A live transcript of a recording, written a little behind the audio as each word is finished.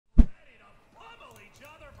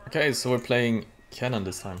Okay, so we're playing Kennen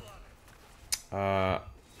this time. Had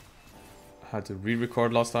to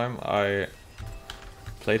re-record last time. I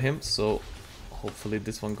played him, so hopefully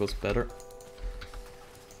this one goes better.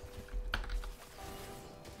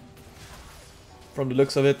 From the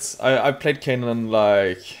looks of it, I played Kennen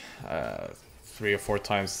like 3 or 4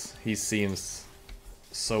 times. He seems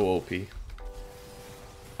so OP.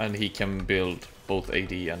 And he can build both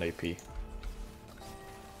AD and AP.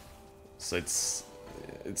 So it's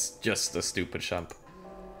just a stupid champ.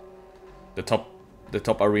 The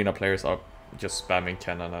top arena players are just spamming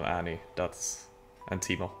Kennen and Annie. And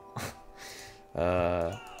Timo.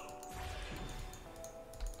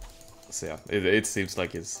 So yeah, it seems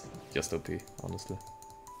like it's just OP, honestly.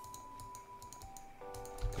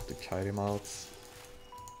 Put the kite him out.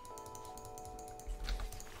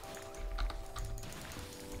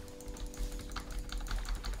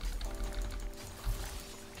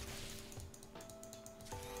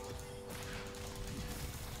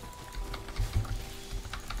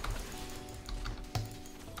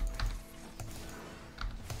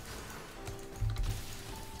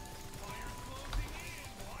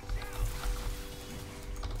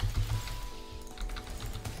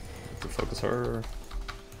 Focus her.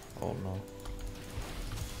 Oh no.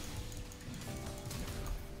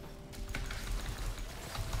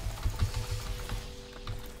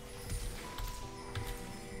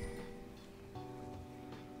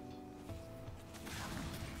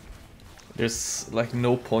 There's like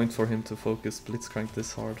no point for him to focus Blitzcrank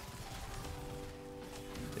this hard.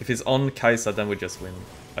 If he's on Kai'Sa, then we just win.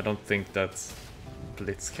 I don't think that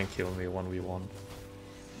Blitz can kill me 1v1.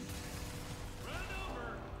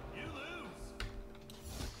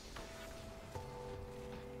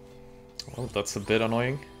 Well, that's a bit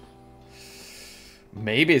annoying.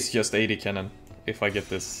 Maybe it's just AD Kennen. If I get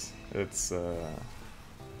this, it's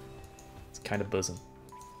kind of buzzing.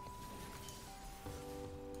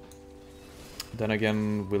 Then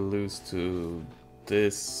again, we'll lose to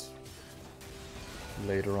this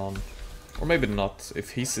later on. Or maybe not.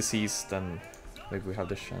 If he CCs, then maybe we have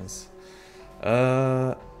this chance.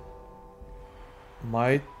 Yeah,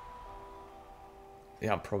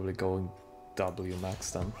 I'm probably going W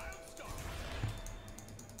max then.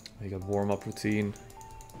 I got warm-up routine,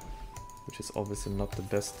 which is obviously not the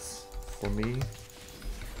best for me.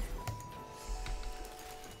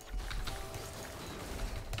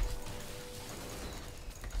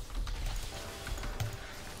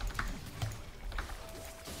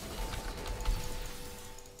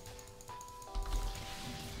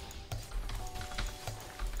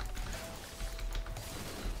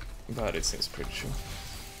 But it seems pretty chill.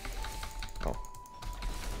 Oh.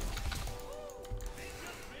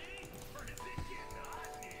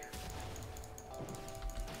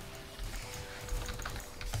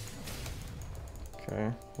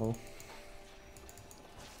 Okay, well.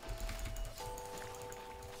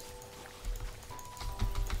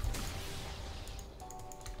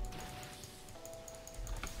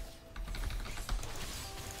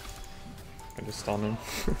 I just stun him.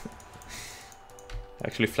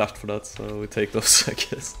 Actually flashed for that, so we take those, I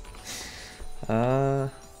guess.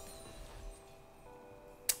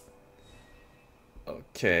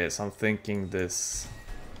 Okay, so I'm thinking this.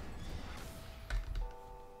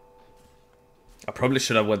 I probably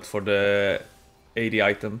should have went for the AD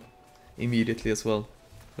item immediately as well.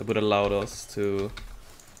 That would allow us to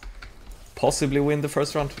possibly win the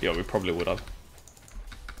first round. Yeah, we probably would have.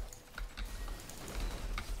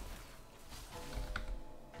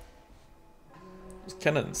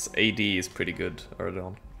 Kennen's AD is pretty good early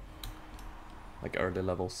on. Like early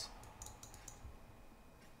levels.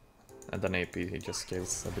 And then AP, he just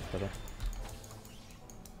scales a bit better.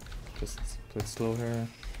 Just play it slow here.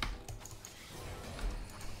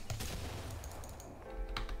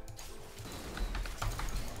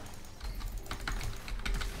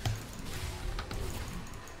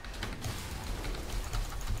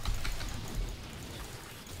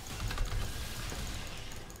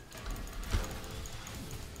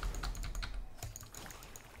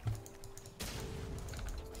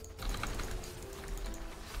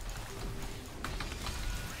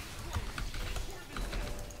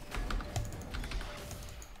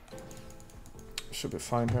 Should be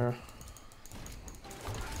fine here.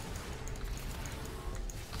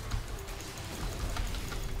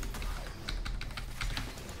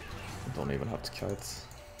 Don't even have to kite.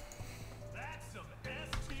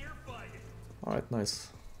 Alright, nice.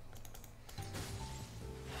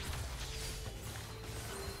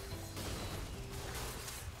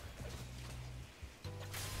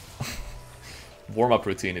 Warm-up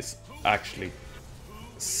routine is actually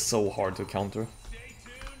so hard to counter.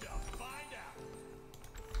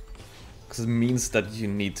 This means that you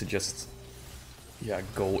need to just, yeah,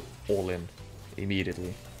 go all in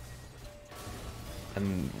immediately.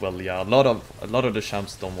 And well, yeah, a lot of the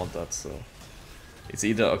champs don't want that, so it's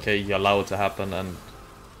either okay, you allow it to happen and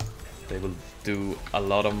they will do a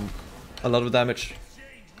lot of damage,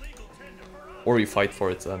 or you fight for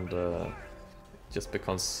it and it just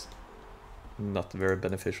becomes not very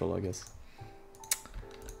beneficial, I guess.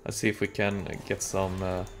 Let's see if we can get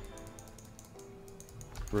some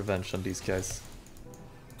revenge on these guys.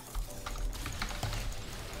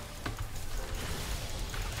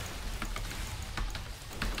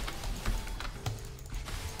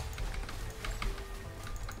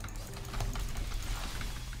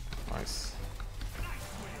 Nice.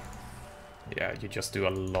 Yeah, you just do a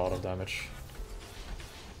lot of damage.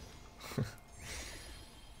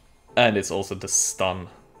 And it's also the stun.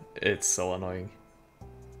 It's so annoying.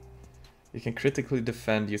 You can critically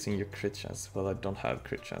defend using your crit chance. Well, I don't have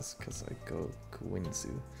crit chance because I go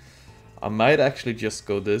Quinzu. I might actually just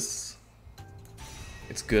go this.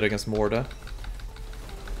 It's good against Morda.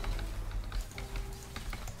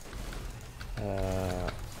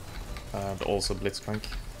 And also Blitzcrank.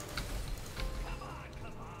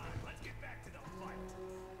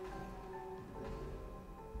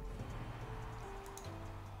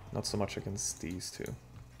 Not so much against these two.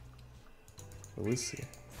 But we'll see.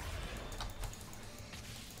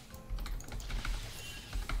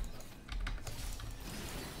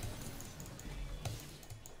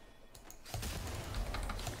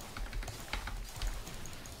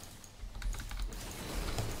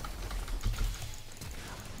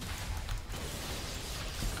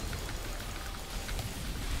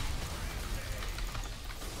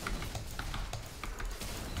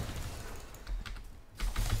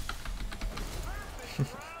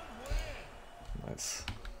 Nice.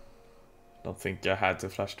 Don't think I had to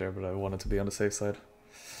flash there, but I wanted to be on the safe side.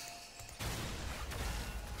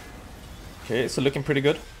 Okay, so looking pretty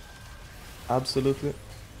good. Absolutely.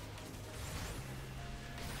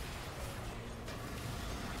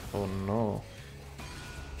 Oh no.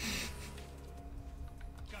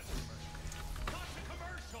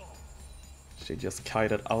 She just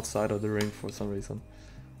kited outside of the ring for some reason.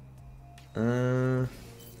 And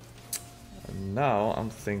now I'm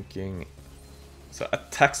thinking... So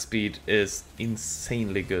attack speed is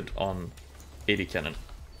insanely good on AD Kennen.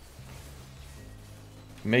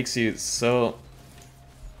 Makes you so...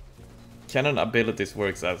 Kennen abilities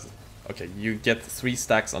works as... Okay, you get 3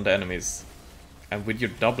 stacks on the enemies. And with your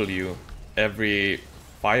W, every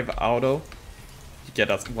 5 auto, you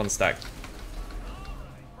get us 1 stack.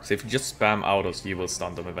 So if you just spam autos, you will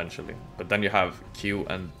stun them eventually. But then you have Q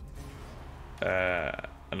and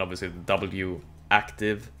obviously the W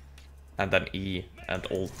active, and then E and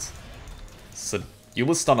Alt. So you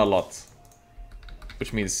will stun a lot,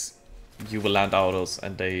 which means you will land autos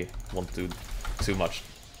and they won't do too much.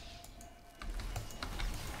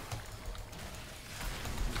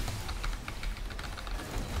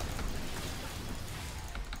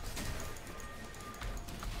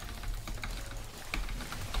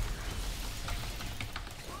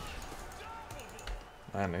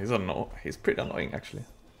 Man, he's pretty annoying actually.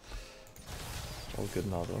 All good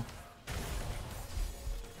now though.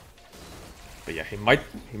 But yeah, he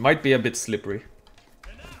might be a bit slippery.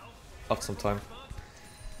 Up some time.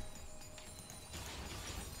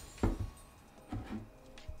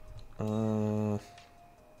 I'm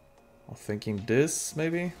thinking this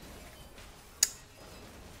maybe.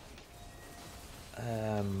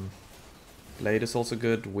 Blade is also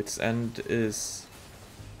good. Wit's End is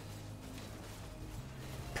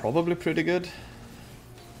probably pretty good.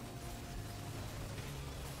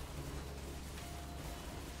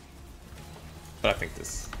 But I think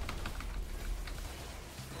this.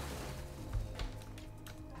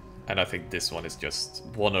 And I think this one is just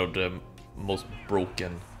one of the most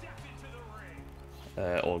broken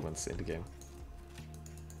augments in the game.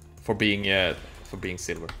 For being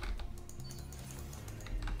silver.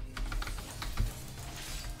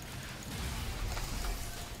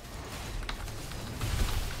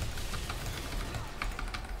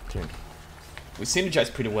 Okay. We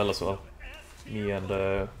synergize pretty well as well. Me and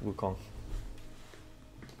Wukong.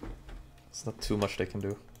 It's not too much they can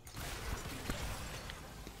do.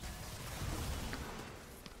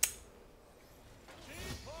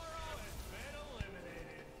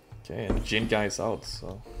 Okay, and Jin guy is out,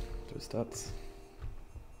 so there's that.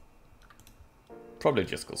 Probably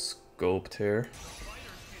just go scoped here.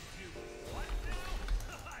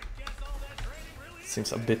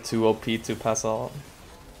 Seems a bit too OP to pass on.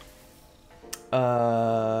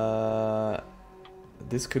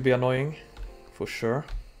 This could be annoying, for sure.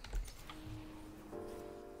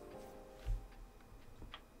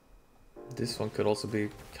 This one could also be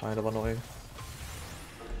kind of annoying.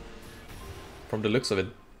 From the looks of it,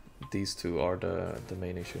 these two are the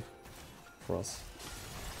main issue for us.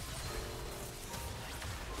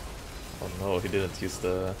 Oh no, he didn't use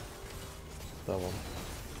that one.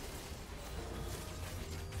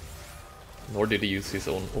 Nor did he use his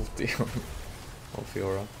own ulti on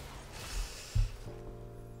Fiora.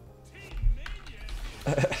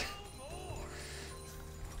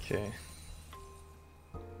 Okay.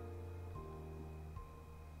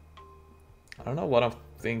 I don't know what I'm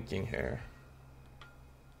thinking here.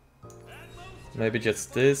 Maybe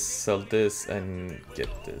just this, sell this, and get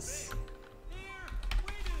this.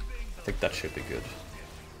 I think that should be good.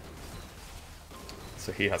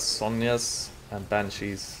 So he has Sonya's and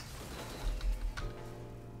Banshees.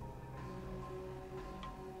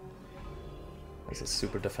 It's a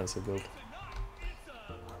super defensive build.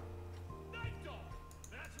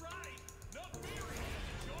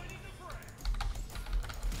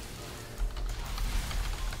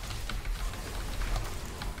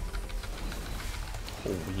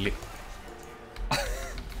 Holy.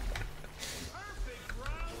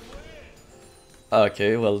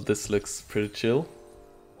 Okay, well this looks pretty chill.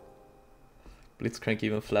 Blitzcrank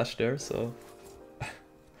even flashed there, so...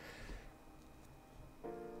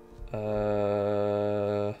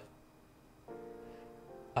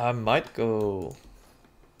 I might go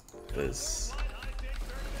this.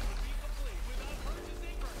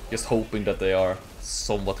 Just hoping that they are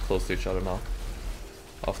somewhat close to each other now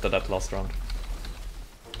after that last round.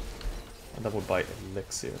 And that would buy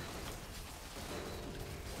Elixir.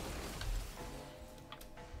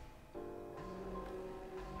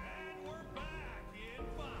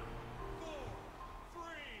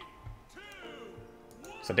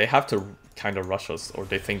 So they have to kind of rush us, or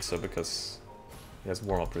they think so, because he has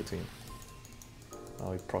warm-up routine.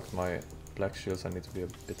 Now he procced my black shields, I need to be a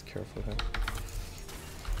bit careful here.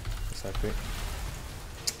 Exactly.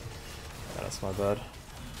 Yeah, that's my bad.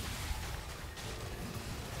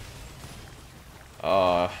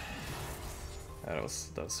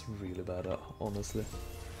 That was really bad, honestly.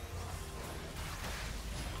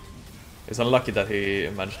 It's unlucky that he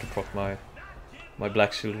managed to proc my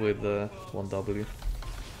black shield with 1W.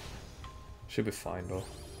 Should be fine though.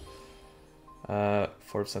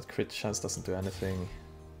 4% crit chance doesn't do anything.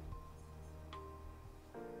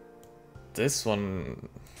 This one,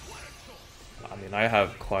 I mean, I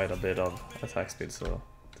have quite a bit of attack speed, so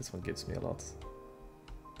this one gives me a lot.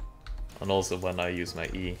 And also when I use my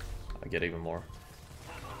E, I get even more.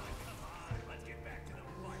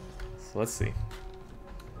 So let's see.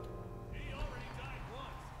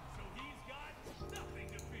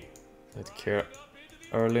 Need to care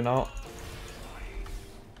early now.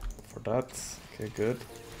 For that, okay, good.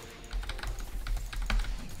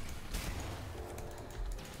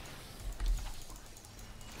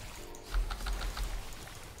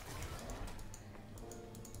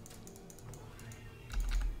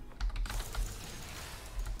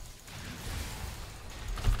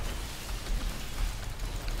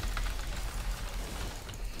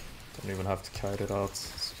 Don't even have to kite it out,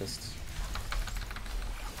 it's just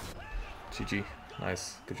GG.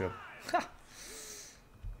 Nice, good job. Ha!